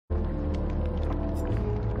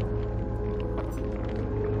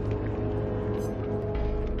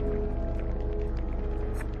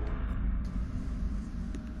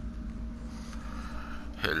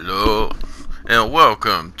Hello, and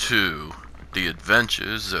welcome to the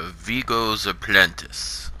adventures of Vigo's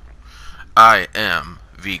Apprentice. I am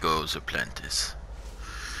Vigo's Apprentice,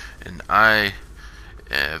 and I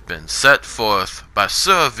have been set forth by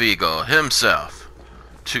Sir Vigo himself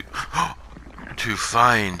to to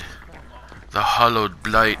find the hollowed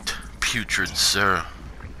blight putrid serum.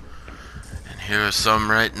 And here are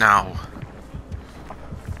some right now.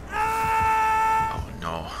 Oh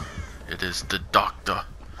no, it is the doctor.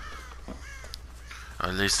 Or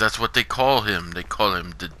at least that's what they call him. They call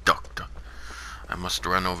him the doctor. I must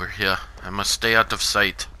run over here. I must stay out of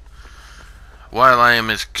sight while I am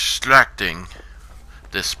extracting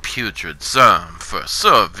this putrid serum for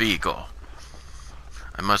Sir Vigo.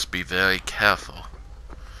 I must be very careful.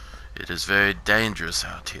 It is very dangerous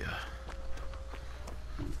out here.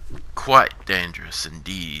 Quite dangerous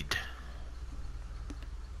indeed.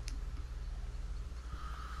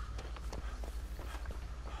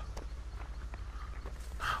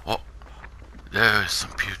 Oh, there is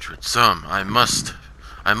some putrid serum. I must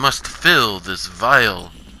fill this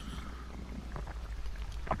vial.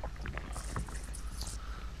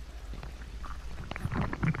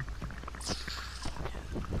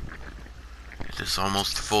 It is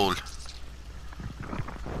almost full.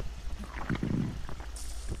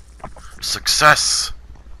 Success!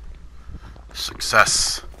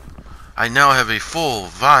 Success! I now have a full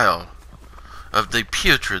vial of the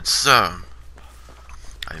putrid serum.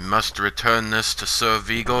 I must return this to Sir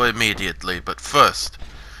Vigo immediately, but first,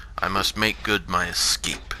 I must make good my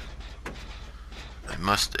escape. I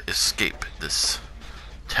must escape this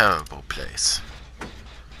terrible place.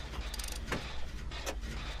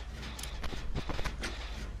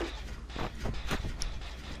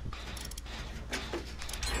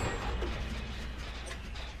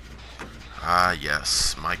 Ah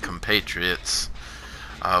yes, my compatriots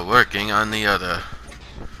are working on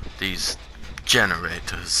these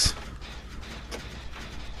generators.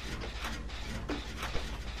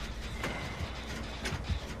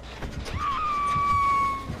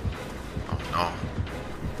 Oh no.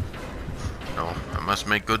 No, I must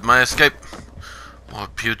make good my escape. More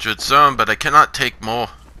putrid serum, but I cannot take more.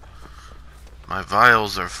 My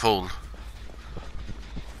vials are full.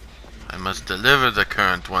 I must deliver the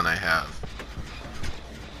current one I have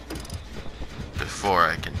before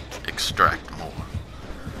I can extract more.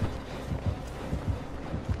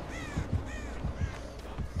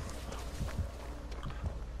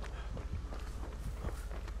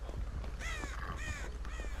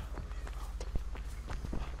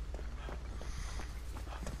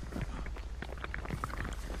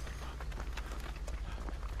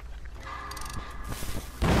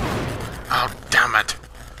 Oh, damn it!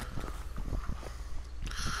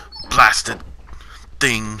 Blasted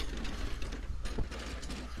thing.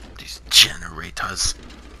 These generators.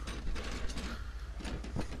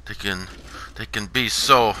 They can be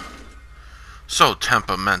so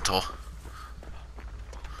temperamental.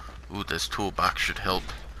 Ooh, this toolbox should help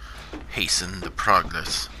hasten the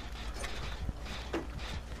progress.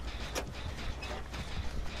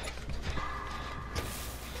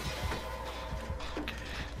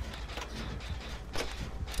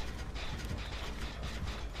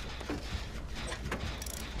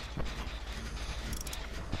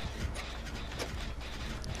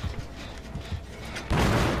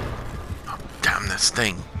 This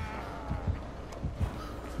thing.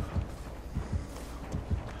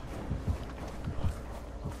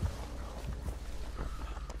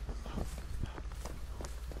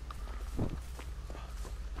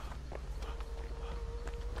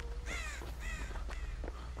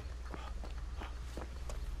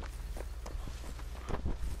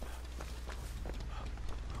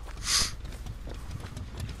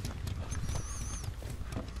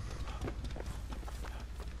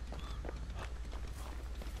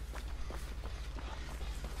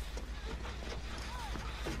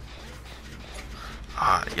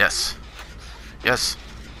 Ah, yes. Yes,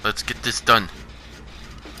 let's get this done.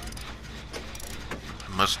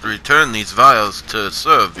 I must return these vials to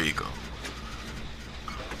Sir Vigo.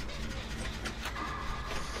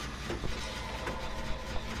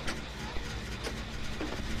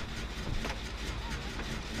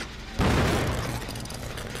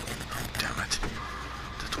 Oh, damn it.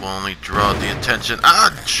 That will only draw the attention.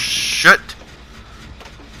 Ah, shit!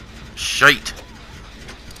 Shite!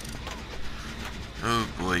 Oh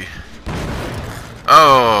boy.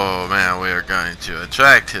 Oh man, we are going to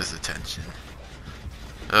attract his attention.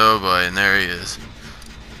 Oh boy, and there he is.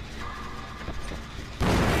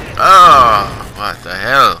 Oh, what the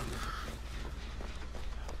hell?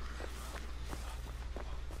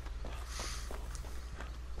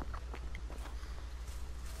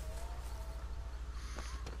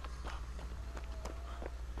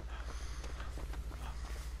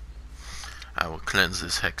 I will cleanse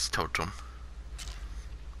this hex totem.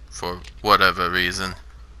 For whatever reason.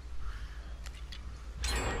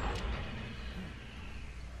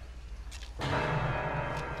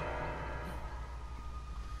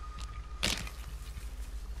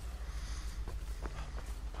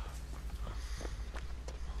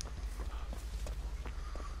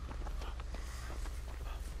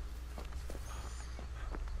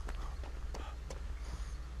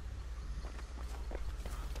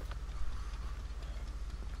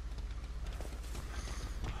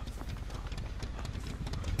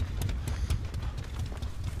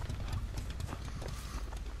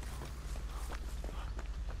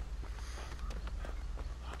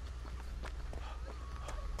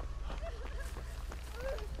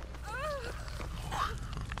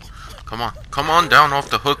 Come on down off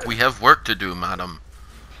the hook. We have work to do, madam.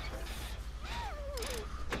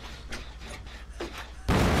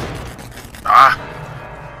 Ah!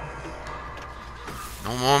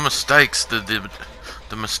 No more mistakes. The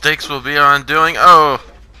mistakes will be our undoing. Oh!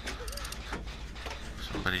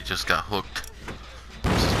 Somebody just got hooked.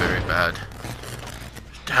 This is very bad.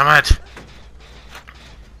 Damn it!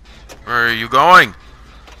 Where are you going?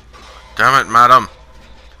 Damn it, madam.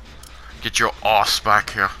 Get your ass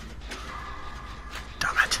back here.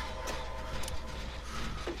 Damn it.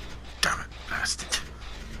 Damn it, bastard.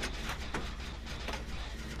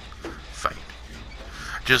 Fine.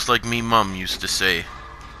 Just like me mum used to say,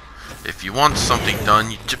 if you want something done,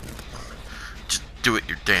 you just do it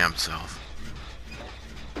your damn self.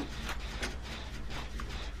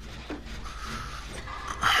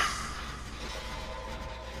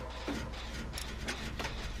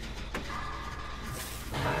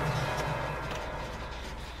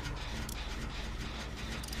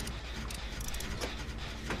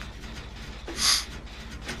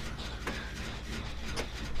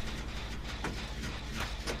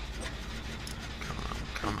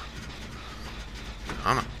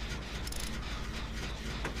 Come on.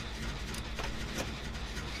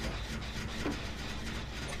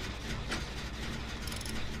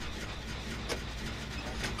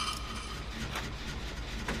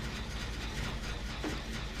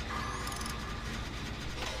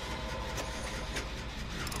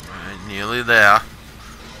 Alright, nearly there.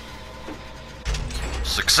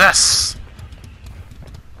 Success!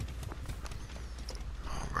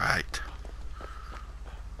 Alright.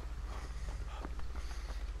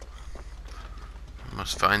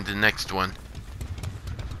 Must find the next one.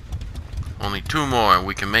 Only 2 more and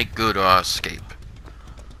we can make good our escape.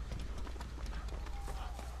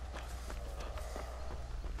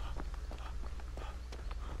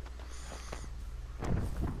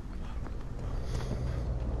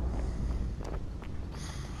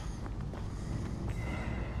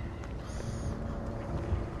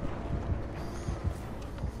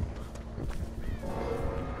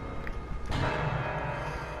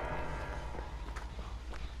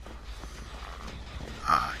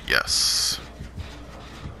 Yes.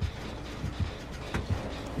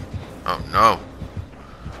 Oh no.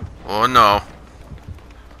 Oh no.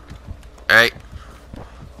 Hey.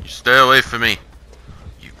 You stay away from me.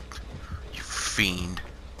 You fiend.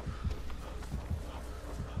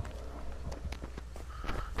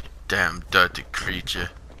 You damn dirty creature.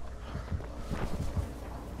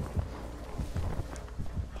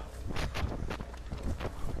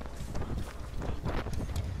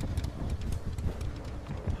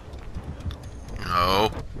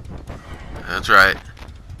 No. That's right.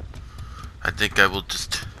 I think I will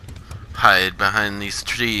just hide behind these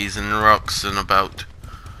trees and rocks and about.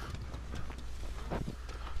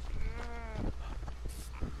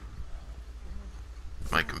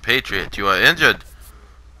 My compatriot, you are injured.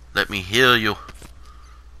 Let me heal you.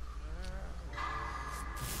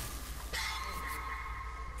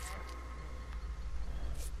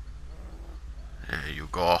 There you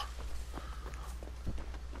go.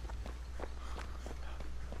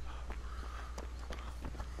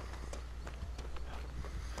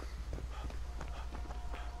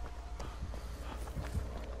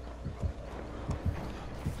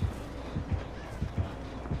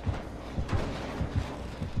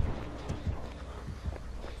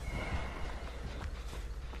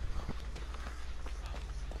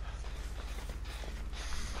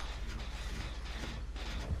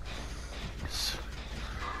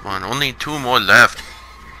 Come on, only 2 more left.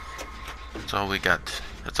 That's all we got.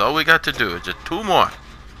 That's all we got to do. Just 2 more.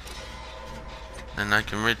 Then I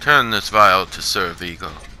can return this vial to Sir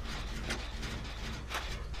Vigo.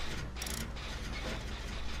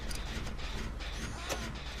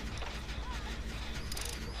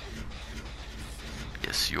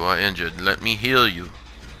 Yes, you are injured. Let me heal you.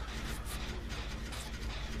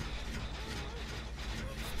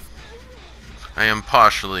 I am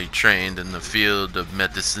partially trained in the field of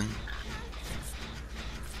medicine.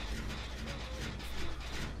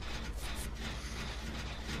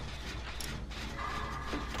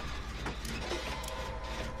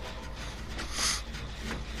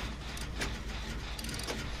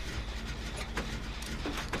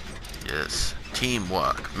 Yes,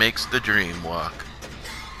 teamwork makes the dream work.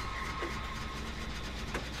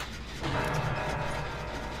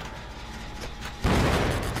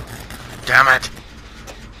 Damn it!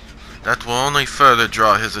 That will only further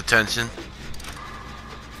draw his attention.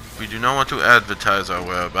 We do not want to advertise our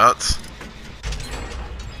whereabouts.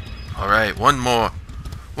 Alright, one more.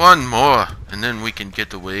 One more, and then we can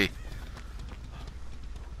get away.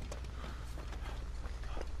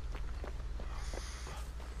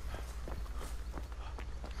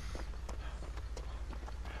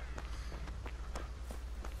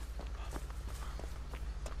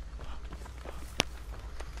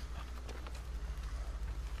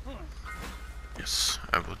 Yes,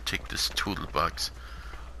 I will take this toolbox.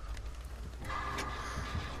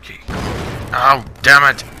 Okay, come on. Ow,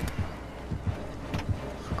 damn it!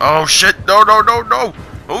 Oh shit, no, no, no, no!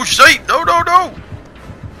 Oh shit, no, no, no!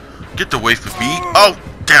 Get away from me! Oh,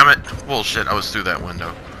 damn it! Bullshit, I was through that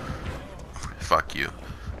window. Fuck you.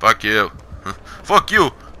 Fuck you. Fuck you!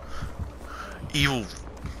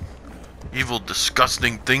 Evil,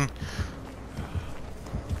 disgusting thing.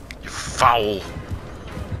 You foul.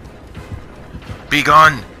 Be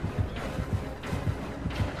gone!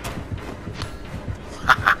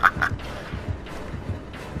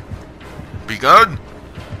 Be gone!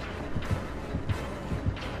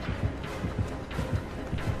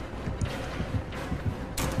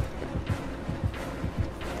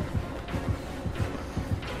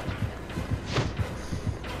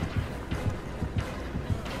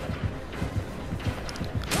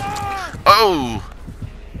 Oh!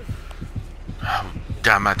 Oh,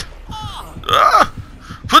 damn it. Ah!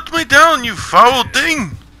 Put me down, you foul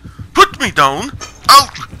thing! Put me down!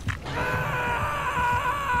 Out!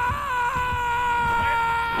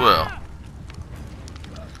 Well,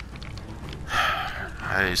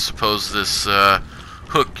 I suppose this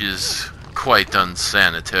hook is quite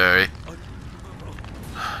unsanitary.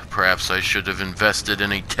 Perhaps I should have invested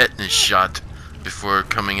in a tetanus shot before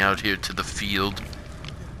coming out here to the field.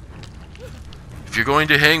 If you're going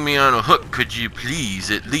to hang me on a hook, could you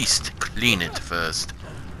please at least clean it first?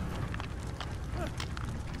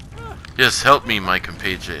 Yes, help me, my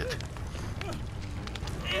compatriot.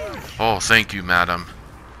 Oh, thank you, madam.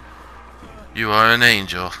 You are an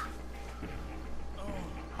angel.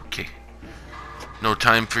 Okay. No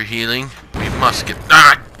time for healing. We must get...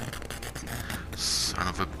 Ah! Son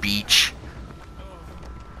of a beach.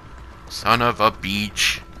 Son of a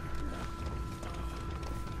beach.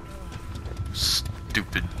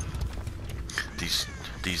 Stupid.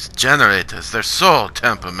 These generators, they're so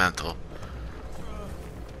temperamental.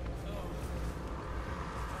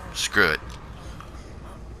 Screw it.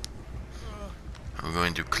 I'm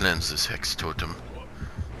going to cleanse this hex totem.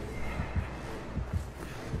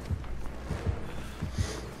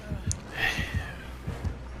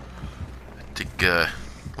 I think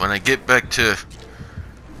when I get back to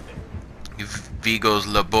Vigo's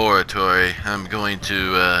laboratory, I'm going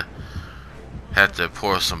to have to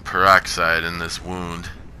pour some peroxide in this wound.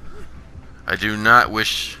 I do not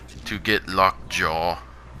wish to get lockjaw.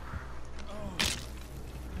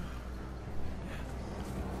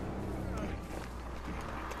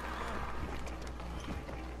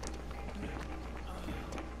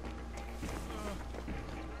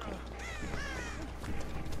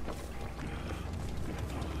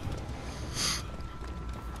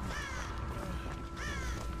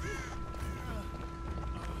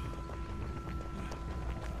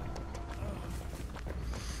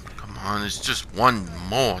 It's just one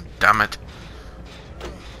more, damn it.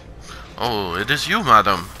 Oh, it is you,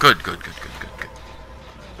 madam. Good, good, good, good, good, good.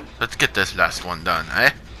 Let's get this last one done,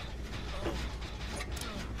 eh?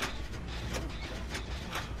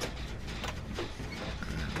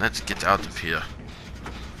 Let's get out of here.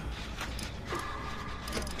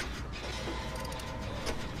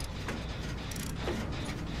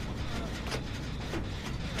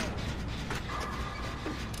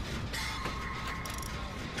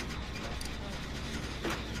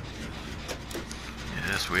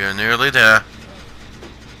 We are nearly there.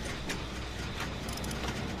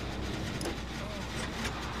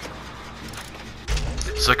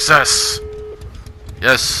 Success!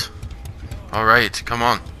 Yes. Alright, come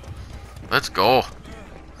on. Let's go.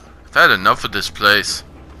 I've had enough of this place.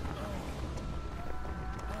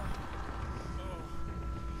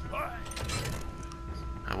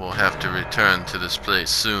 I will have to return to this place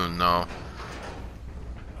soon, though.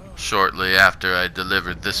 shortly after I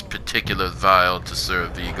delivered this particular vial to Sir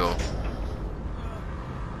Vigo.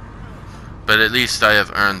 But at least I have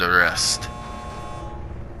earned a rest.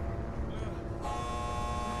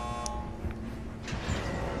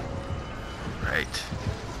 Right.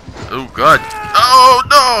 Oh god. Oh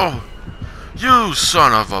no! You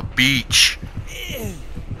son of a beach!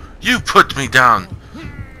 You put me down!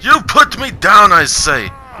 You put me down, I say!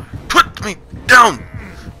 Put me down!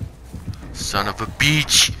 Son of a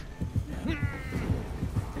beach!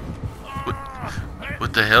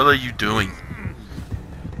 What the hell are you doing?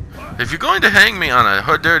 If you're going to hang me on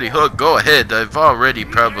a dirty hook, go ahead. I've already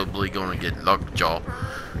probably gonna get lockjaw.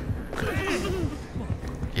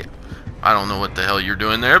 Yeah. I don't know what the hell you're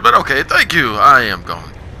doing there, but okay, thank you. I am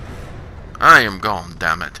gone. I am gone,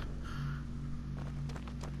 damn it.